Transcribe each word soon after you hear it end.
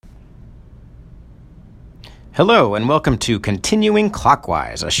Hello, and welcome to Continuing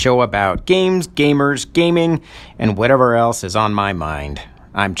Clockwise, a show about games, gamers, gaming, and whatever else is on my mind.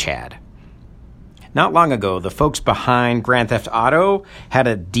 I'm Chad. Not long ago, the folks behind Grand Theft Auto had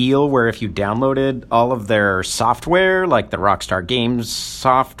a deal where if you downloaded all of their software, like the Rockstar Games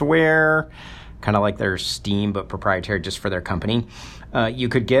software, kind of like their Steam, but proprietary just for their company, you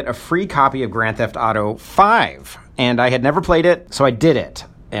could get a free copy of Grand Theft Auto 5. And I had never played it, so I did it.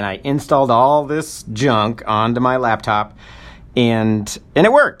 And I installed all this junk onto my laptop, and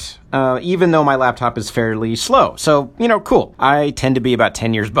it worked, even though my laptop is fairly slow. So, cool. I tend to be about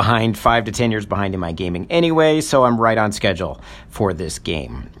 10 years behind, 5 to 10 years behind in my gaming anyway, so I'm right on schedule for this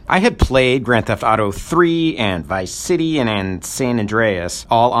game. I had played Grand Theft Auto 3 and Vice City and San Andreas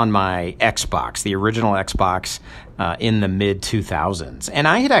all on my Xbox, the original Xbox, in the mid-2000s. And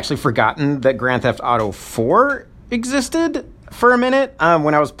I had actually forgotten that Grand Theft Auto 4 existed for a minute.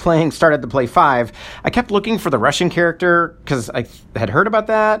 When I was started to play 5, I kept looking for the Russian character because I had heard about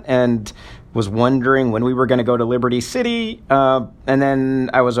that and was wondering when we were going to go to Liberty City. And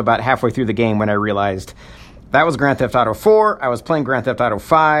then I was about halfway through the game when I realized that was Grand Theft Auto 4. I was playing Grand Theft Auto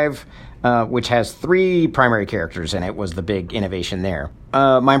 5, which has 3 primary characters, and it was the big innovation there.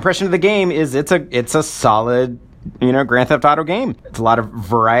 My impression of the game is it's a solid Grand Theft Auto game. It's a lot of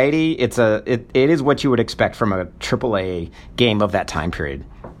variety. It is what you would expect from a AAA game of that time period.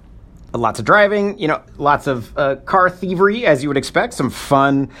 Lots of driving, lots of car thievery, as you would expect, some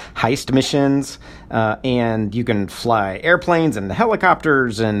fun heist missions, and you can fly airplanes and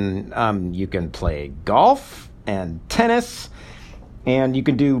helicopters, and you can play golf and tennis, and you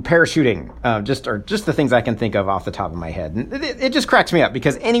can do parachuting, just the things I can think of off the top of my head. And it just cracks me up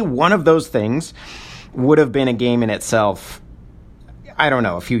because any one of those things would have been a game in itself, I don't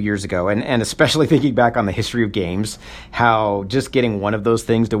know, a few years ago. And especially thinking back on the history of games, how just getting one of those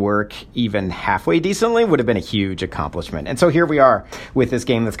things to work even halfway decently would have been a huge accomplishment. And so here we are with this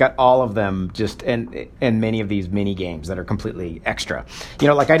game that's got all of them and many of these mini games that are completely extra.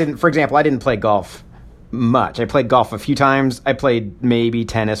 For example, I didn't play golf much. I played golf a few times. I played maybe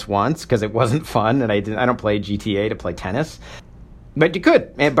tennis once because it wasn't fun, and I don't play GTA to play tennis. But you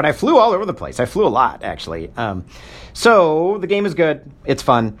could, but I flew all over the place. I flew a lot, actually. So the game is good. It's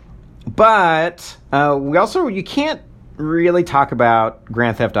fun. But you can't really talk about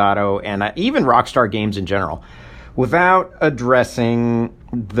Grand Theft Auto and even Rockstar games in general without addressing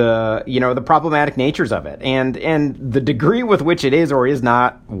the problematic natures of it and the degree with which it is or is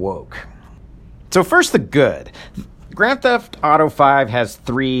not woke. So first, the good. Grand Theft Auto 5 has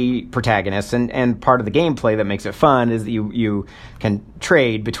 3 protagonists, and part of the gameplay that makes it fun is that you can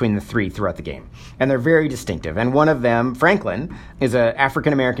trade between the 3 throughout the game. And they're very distinctive. And one of them, Franklin, is an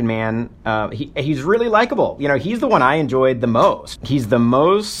African-American man. He's really likable. He's the one I enjoyed the most. He's the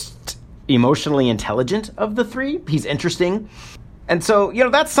most emotionally intelligent of the 3. He's interesting. And so,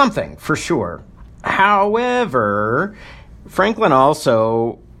 that's something, for sure. However, Franklin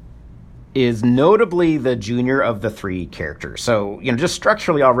also is notably the junior of the 3 characters. So, just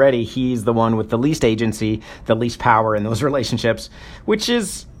structurally already, he's the one with the least agency, the least power in those relationships, which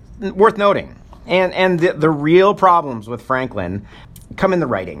is worth noting. And the real problems with Franklin come in the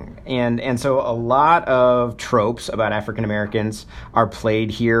writing. And so a lot of tropes about African Americans are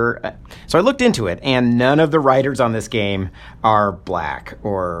played here. So I looked into it, and none of the writers on this game are black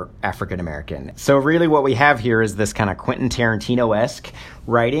or African American. So really what we have here is this kind of Quentin Tarantino-esque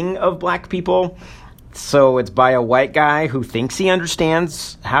writing of black people. So it's by a white guy who thinks he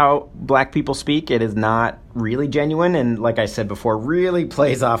understands how black people speak. It is not really genuine, and like I said before, really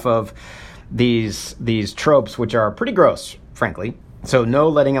plays off of these tropes, which are pretty gross, frankly. So no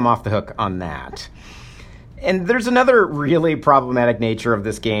letting him off the hook on that. And there's another really problematic nature of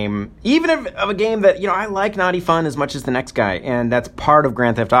this game, even of a game that, I like naughty fun as much as the next guy, and that's part of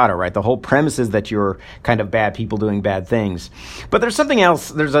Grand Theft Auto, right? The whole premise is that you're kind of bad people doing bad things. But there's something else.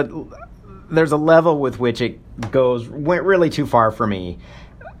 There's a level with which it went really too far for me.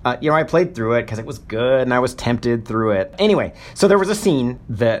 I played through it because it was good, and I was tempted through it. Anyway, so there was a scene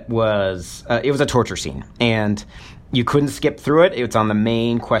that was, it was a torture scene, and you couldn't skip through it. It's on the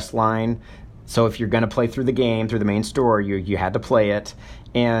main quest line. So if you're going to play through the game, through the main story, you had to play it.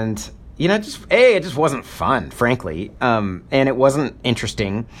 And, it just wasn't fun, frankly. And it wasn't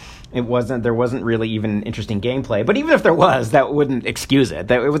interesting. There wasn't really even interesting gameplay. But even if there was, that wouldn't excuse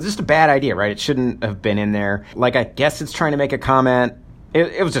it. It was just a bad idea, right? It shouldn't have been in there. I guess it's trying to make a comment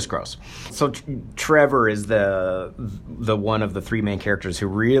It was just gross. So Trevor is the one of the three main characters who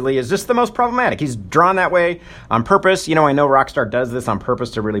really is just the most problematic. He's drawn that way on purpose. I know Rockstar does this on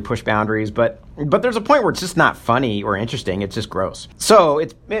purpose to really push boundaries, but there's a point where it's just not funny or interesting. It's just gross. So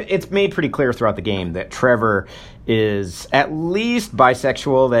it's made pretty clear throughout the game that Trevor is at least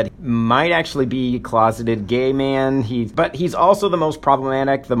bisexual, that might actually be a closeted gay man. But he's also the most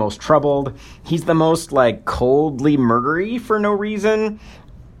problematic, the most troubled. He's the most coldly murdery for no reason.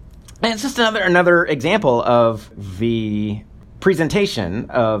 And it's just another example of the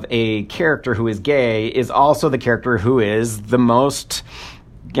presentation of a character who is gay is also the character who is the most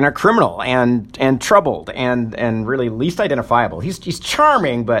criminal and troubled and really least identifiable. He's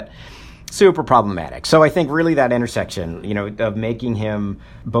charming, but super problematic. So I think really that intersection, of making him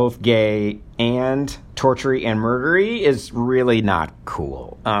both gay and tortury and murdery is really not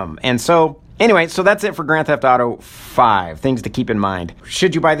cool. Anyway, so that's it for Grand Theft Auto 5. Things to keep in mind.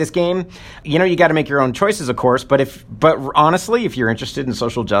 Should you buy this game? You got to make your own choices, of course. But honestly, if you're interested in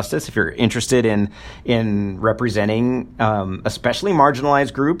social justice, if you're interested in representing, especially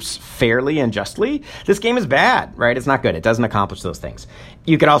marginalized groups fairly and justly, this game is bad, right? It's not good. It doesn't accomplish those things.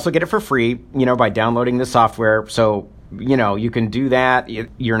 You could also get it for free, by downloading the software. So, you can do that.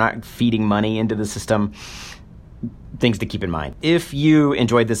 You're not feeding money into the system. Things to keep in mind. If you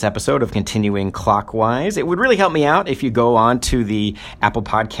enjoyed this episode of Continuing Clockwise, it would really help me out if you go on to the Apple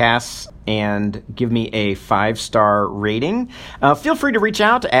Podcasts and give me a 5-star rating. Feel free to reach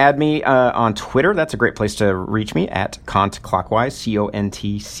out, add me on Twitter. That's a great place to reach me at ContClockwise,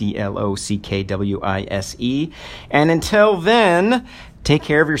 ContClockwise. And until then, take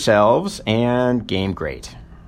care of yourselves and game great.